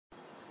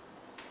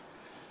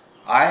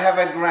I have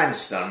a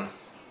grandson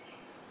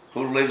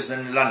who lives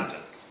in London.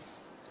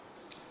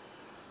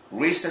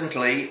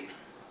 Recently,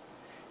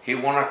 he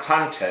won a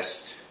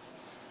contest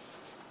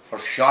for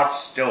short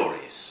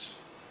stories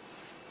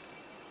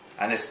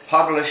and is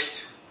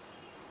published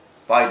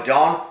by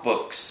Daunt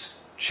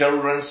Books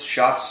Children's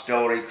Short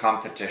Story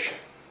Competition.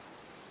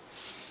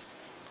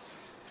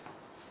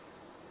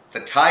 The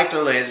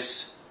title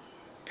is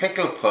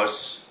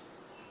Picklepuss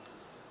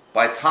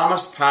by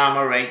Thomas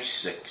Palmer, age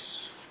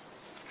 6.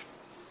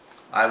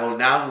 I will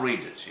now read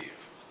it to you.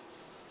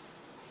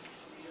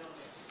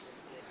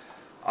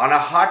 On a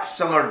hot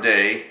summer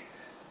day,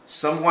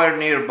 somewhere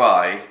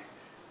nearby,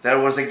 there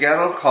was a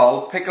girl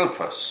called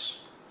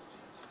Picklepuss.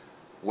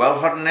 Well,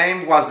 her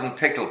name wasn't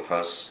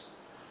Picklepuss,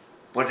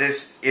 but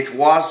it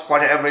was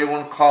what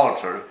everyone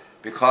called her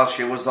because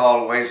she was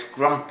always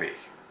grumpy.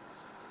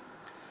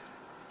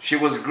 She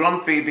was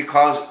grumpy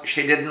because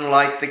she didn't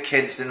like the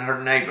kids in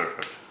her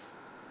neighborhood.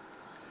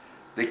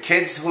 The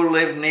kids who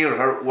lived near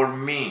her were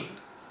mean.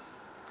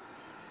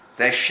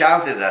 They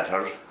shouted at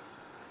her,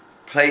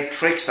 played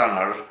tricks on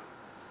her,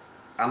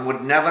 and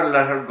would never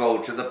let her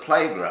go to the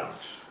playground.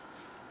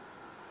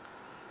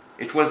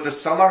 It was the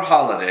summer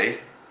holiday,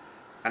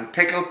 and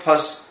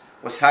Picklepuss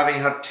was having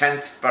her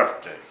 10th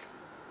birthday.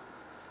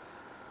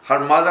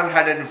 Her mother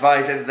had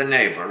invited the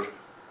neighbour,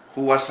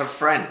 who was her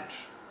friend.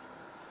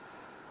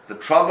 The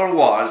trouble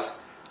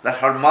was that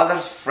her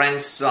mother's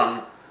friend's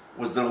son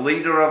was the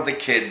leader of the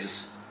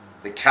kids,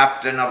 the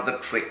captain of the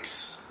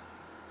tricks,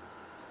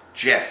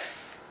 Jeff.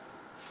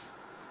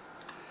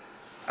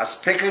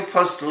 As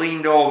Picklepuss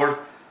leaned over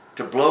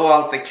to blow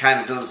out the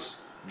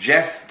candles,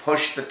 Jeff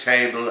pushed the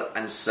table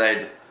and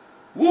said,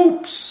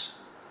 "Whoops!"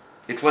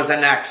 It was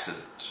an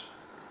accident.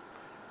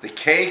 The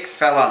cake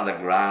fell on the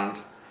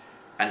ground,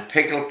 and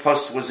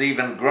Picklepuss was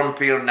even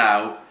grumpier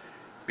now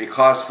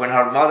because when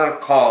her mother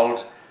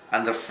called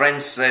and the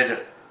friend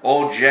said,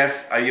 "Oh,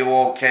 Jeff, are you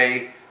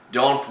okay?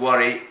 Don't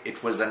worry,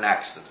 it was an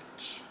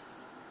accident."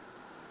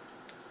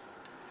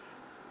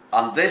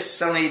 On this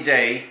sunny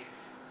day,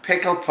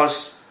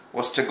 Picklepuss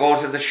was to go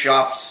to the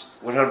shops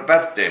with her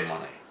birthday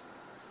money.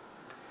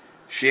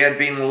 She had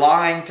been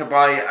longing to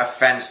buy a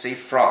fancy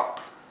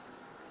frock.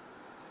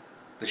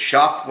 The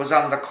shop was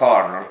on the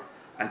corner,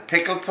 and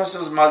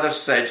Picklepuss's mother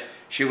said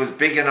she was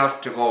big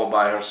enough to go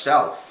by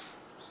herself.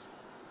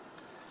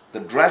 The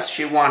dress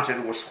she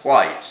wanted was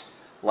white,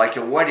 like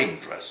a wedding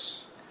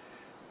dress,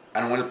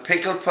 and when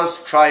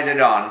Picklepuss tried it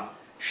on,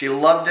 she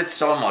loved it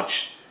so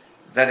much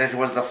that it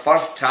was the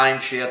first time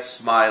she had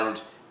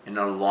smiled in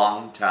a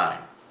long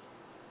time.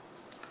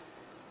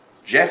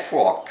 Jeff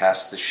walked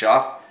past the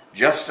shop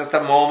just at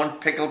the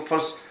moment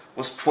Picklepuss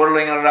was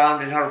twirling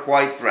around in her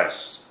white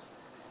dress.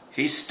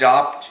 He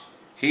stopped,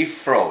 he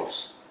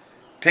froze.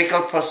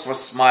 Picklepuss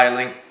was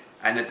smiling,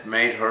 and it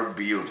made her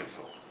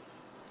beautiful.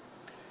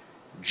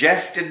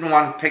 Jeff didn't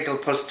want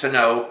Picklepuss to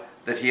know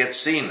that he had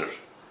seen her,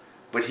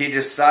 but he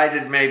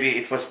decided maybe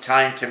it was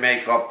time to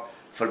make up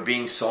for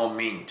being so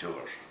mean to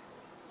her.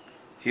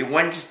 He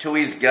went to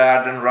his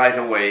garden right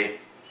away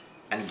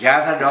and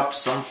gathered up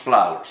some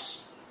flowers.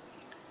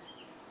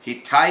 He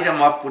tied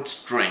them up with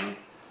string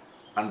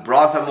and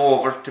brought them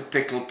over to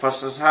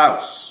Picklepuss's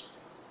house.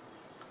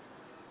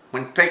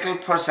 When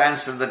Picklepuss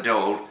answered the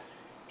door,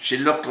 she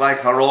looked like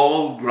her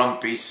old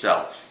grumpy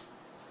self.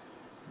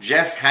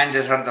 Jeff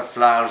handed her the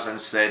flowers and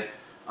said,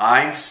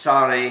 "I'm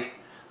sorry,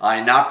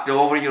 I knocked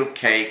over your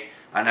cake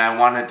and I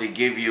wanted to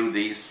give you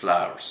these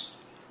flowers."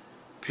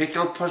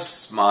 Picklepuss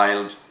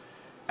smiled,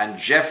 and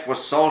Jeff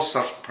was so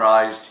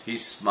surprised he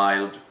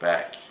smiled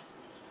back.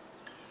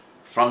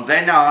 From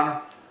then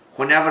on,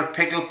 whenever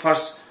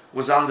Picklepuss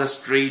was on the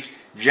street,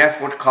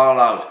 Jeff would call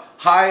out,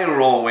 "Hi,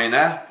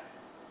 Rowena,"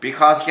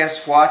 because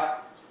guess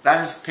what?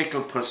 That is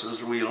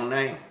Picklepuss's real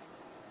name.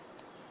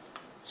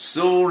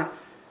 Soon,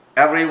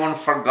 everyone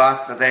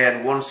forgot that they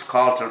had once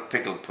called her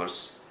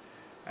Picklepuss,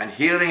 and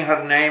hearing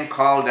her name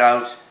called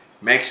out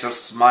makes her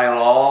smile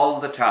all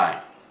the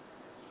time.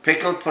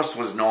 Picklepuss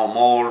was no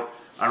more,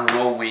 and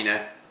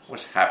Rowena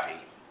was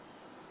happy.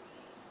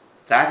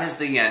 That is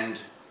the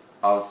end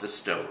of the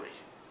story.